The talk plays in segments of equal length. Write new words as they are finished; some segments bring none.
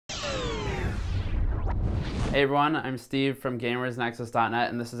Hey everyone, I'm Steve from GamersNexus.net,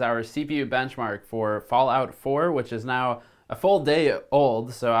 and this is our CPU benchmark for Fallout 4, which is now a full day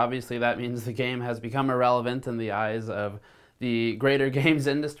old, so obviously that means the game has become irrelevant in the eyes of the greater games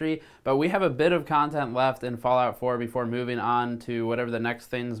industry, but we have a bit of content left in Fallout 4 before moving on to whatever the next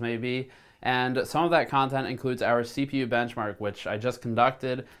things may be, and some of that content includes our CPU benchmark, which I just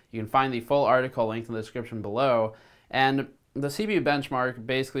conducted. You can find the full article linked in the description below, and the CPU benchmark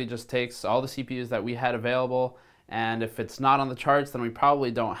basically just takes all the CPUs that we had available, and if it's not on the charts, then we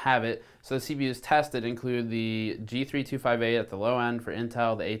probably don't have it. So the CPUs tested include the G3258 at the low end for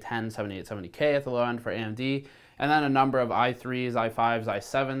Intel, the A10-7870K at the low end for AMD, and then a number of i3s, i5s,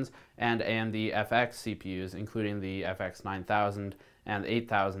 i7s, and AMD FX CPUs, including the FX 9000 and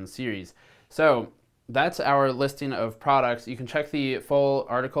 8000 series. So that's our listing of products. You can check the full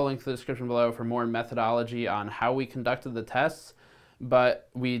article link in the description below for more methodology on how we conducted the tests, but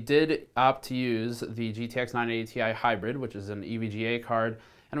we did opt to use the GTX 980 Ti Hybrid, which is an EVGA card,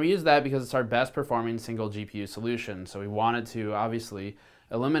 and we use that because it's our best performing single GPU solution. So we wanted to obviously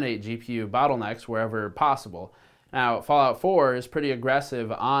eliminate GPU bottlenecks wherever possible. Now, Fallout 4 is pretty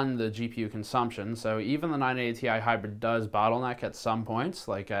aggressive on the GPU consumption, so even the 980 Ti Hybrid does bottleneck at some points,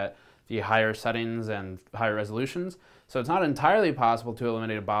 like at the higher settings and higher resolutions. So it's not entirely possible to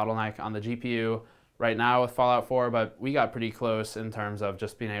eliminate a bottleneck on the GPU right now with Fallout 4, but we got pretty close in terms of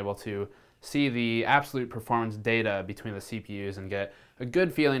just being able to see the absolute performance data between the CPUs and get a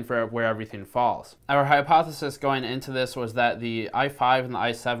good feeling for where everything falls. Our hypothesis going into this was that the i5 and the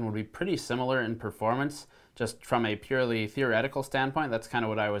i7 would be pretty similar in performance, just from a purely theoretical standpoint. That's kind of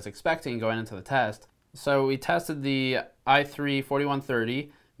what I was expecting going into the test. So we tested the i3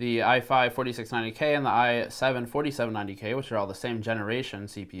 4130, the i5 4690K, and the i7 4790K, which are all the same generation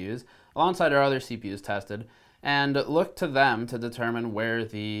CPUs, alongside our other CPUs tested, and looked to them to determine where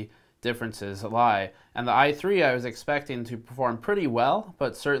the differences lie. And the i3 I was expecting to perform pretty well,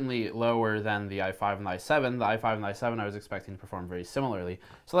 but certainly lower than the i5 and the i7. The i5 and the i7 I was expecting to perform very similarly.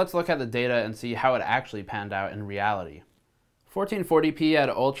 So let's look at the data and see how it actually panned out in reality. 1440p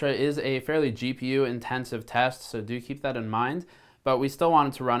at Ultra is a fairly GPU intensive test, so do keep that in mind. But we still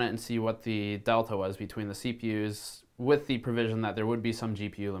wanted to run it and see what the delta was between the CPUs with the provision that there would be some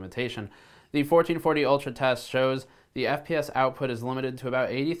GPU limitation. The 1440 Ultra test shows the FPS output is limited to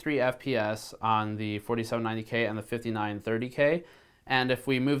about 83 FPS on the 4790K and the 5930K. And if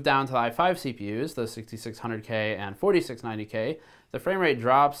we move down to the i5 CPUs, the 6600K and 4690K, the frame rate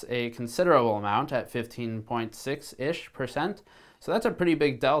drops a considerable amount at 15.6-ish%. So that's a pretty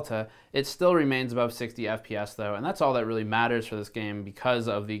big delta. It still remains above 60 FPS though, and that's all that really matters for this game because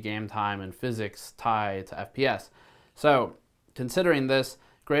of the game time and physics tie to FPS. So considering this,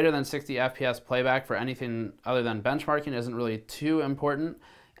 greater than 60 FPS playback for anything other than benchmarking isn't really too important.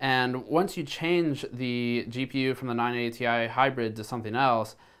 And once you change the GPU from the 980 Ti Hybrid to something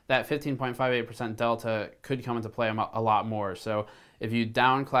else, that 15.58% delta could come into play a lot more. So if you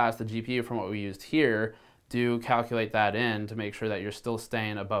downclass the GPU from what we used here, do calculate that in to make sure that you're still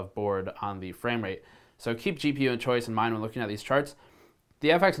staying above board on the frame rate. So keep GPU choice in mind when looking at these charts. The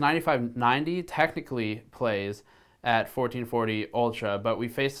FX 9590 technically plays at 1440 Ultra, but we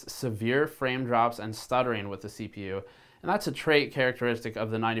face severe frame drops and stuttering with the CPU, and that's a trait characteristic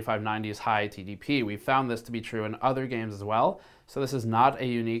of the 9590's high TDP. We found this to be true in other games as well, so this is not a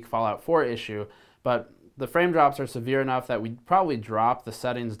unique Fallout 4 issue, but the frame drops are severe enough that we'd probably drop the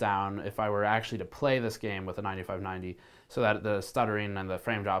settings down if I were actually to play this game with a 9590 so that the stuttering and the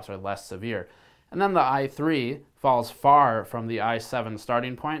frame drops are less severe. And then the i3 falls far from the i7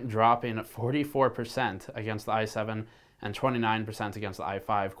 starting point, dropping 44% against the i7 and 29% against the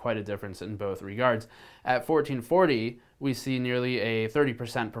i5, quite a difference in both regards. At 1440, we see nearly a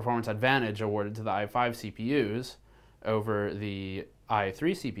 30% performance advantage awarded to the i5 CPUs over the i3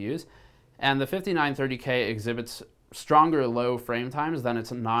 CPUs, and the 5930K exhibits stronger low frame times than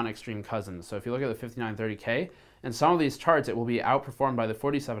its non-extreme cousins. So if you look at the 5930K, in some of these charts it will be outperformed by the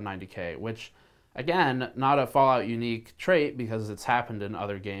 4790K, which again, not a Fallout unique trait because it's happened in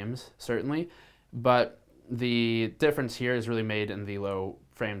other games, certainly, but the difference here is really made in the low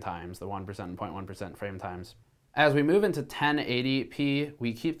frame times, the 1% and 0.1% frame times. As we move into 1080p,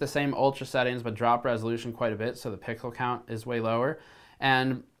 we keep the same Ultra settings but drop resolution quite a bit, so the pixel count is way lower.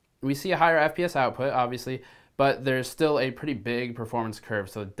 And we see a higher FPS output, obviously, but there's still a pretty big performance curve,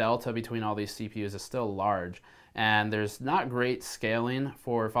 so the delta between all these CPUs is still large. And there's not great scaling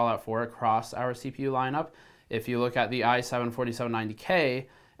for Fallout 4 across our CPU lineup. If you look at the i7 4790K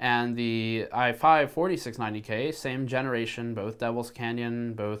and the i5 4690K, same generation, both Devil's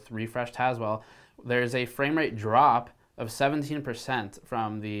Canyon, both refreshed Haswell, there's a frame rate drop of 17%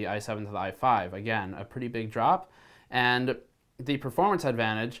 from the i7 to the i5. Again, a pretty big drop. And the performance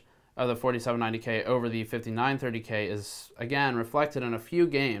advantage of the 4790K over the 5930K is, again, reflected in a few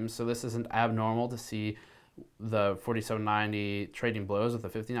games, so this isn't abnormal to see the 4790 trading blows with the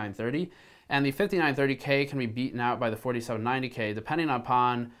 5930. And the 5930K can be beaten out by the 4790K depending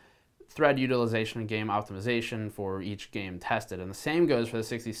upon thread utilization and game optimization for each game tested. And the same goes for the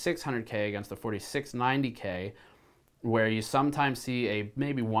 6600K against the 4690K, where you sometimes see a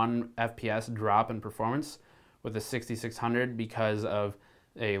maybe 1 FPS drop in performance with the 6600 because of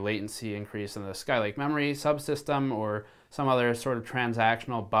a latency increase in the Skylake memory subsystem or some other sort of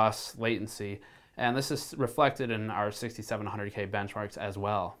transactional bus latency. And this is reflected in our 6700K benchmarks as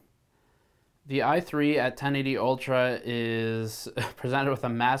well. The i3 at 1080 Ultra is presented with a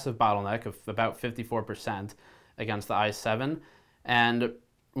massive bottleneck of about 54% against the i7. And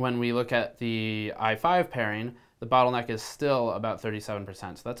when we look at the i5 pairing, the bottleneck is still about 37%.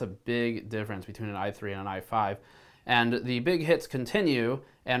 So that's a big difference between an i3 and an i5. And the big hits continue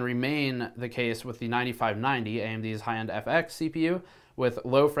and remain the case with the 9590, AMD's high-end FX CPU, with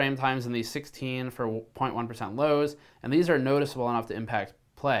low frame times in the 16 for 0.1% lows. And these are noticeable enough to impact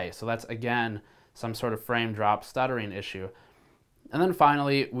play. So that's, again, some sort of frame drop stuttering issue. And then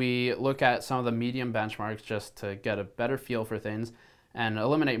finally, we look at some of the medium benchmarks just to get a better feel for things and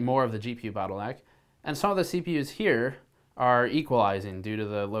eliminate more of the GPU bottleneck. And some of the CPUs here are equalizing due to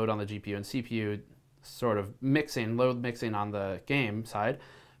the load on the GPU and CPU sort of mixing, load mixing on the game side,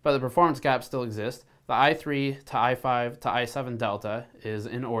 but the performance gap still exists. The i3 to i5 to i7 delta is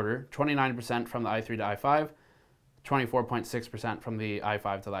in order, 29% from the i3 to i5, 24.6% from the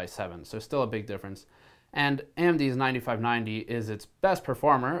i5 to the i7, so still a big difference. And AMD's 9590 is its best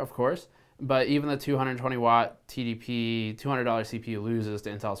performer, of course, but even the 220 watt TDP $200 CPU loses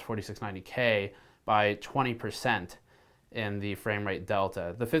to Intel's 4690K by 20% in the frame rate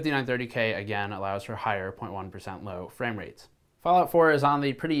delta. The 5930K again allows for higher 0.1% low frame rates. Fallout 4 is on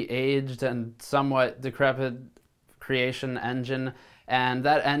the pretty aged and somewhat decrepit creation engine, and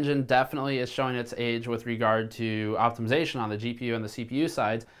that engine definitely is showing its age with regard to optimization on the GPU and the CPU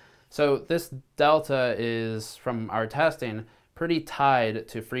sides. So this delta is, from our testing, pretty tied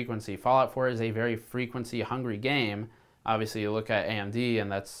to frequency. Fallout 4 is a very frequency-hungry game. Obviously, you look at AMD,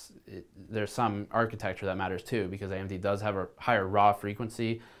 and there's some architecture that matters too, because AMD does have a higher raw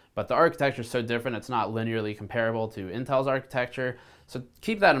frequency, but the architecture is so different, it's not linearly comparable to Intel's architecture. So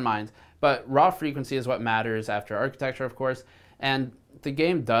keep that in mind. But raw frequency is what matters after architecture, of course. And the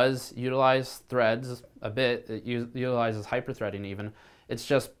game does utilize threads a bit. It utilizes hyperthreading even. It's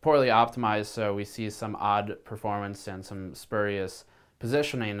just poorly optimized, so we see some odd performance and some spurious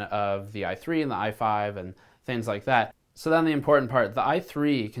positioning of the i3 and the i5 and things like that. So then the important part, the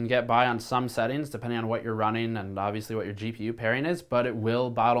i3 can get by on some settings depending on what you're running and obviously what your GPU pairing is, but it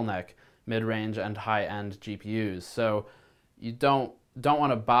will bottleneck mid-range and high-end GPUs. So you don't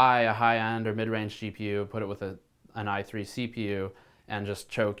want to buy a high-end or mid-range GPU, put it with an i3 CPU, and just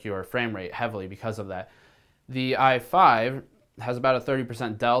choke your frame rate heavily because of that. The i5 has about a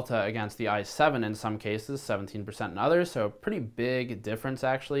 30% delta against the i7 in some cases, 17% in others, so a pretty big difference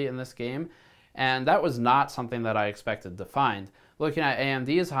actually in this game. And that was not something that I expected to find. Looking at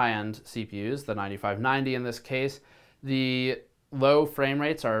AMD's high-end CPUs, the 9590 in this case, the low frame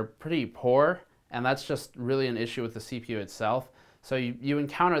rates are pretty poor, and that's just really an issue with the CPU itself. So you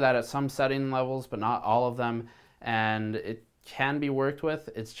encounter that at some setting levels, but not all of them, and it can be worked with.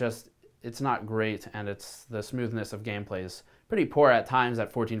 It's not great, and the smoothness of gameplay is pretty poor at times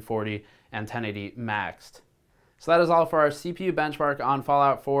at 1440 and 1080 maxed. So that is all for our CPU benchmark on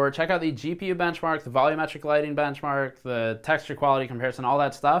Fallout 4. Check out the GPU benchmark, the volumetric lighting benchmark, the texture quality comparison, all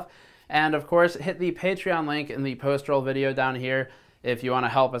that stuff. And of course, hit the Patreon link in the post-roll video down here if you want to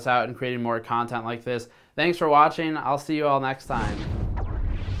help us out in creating more content like this. Thanks for watching. I'll see you all next time.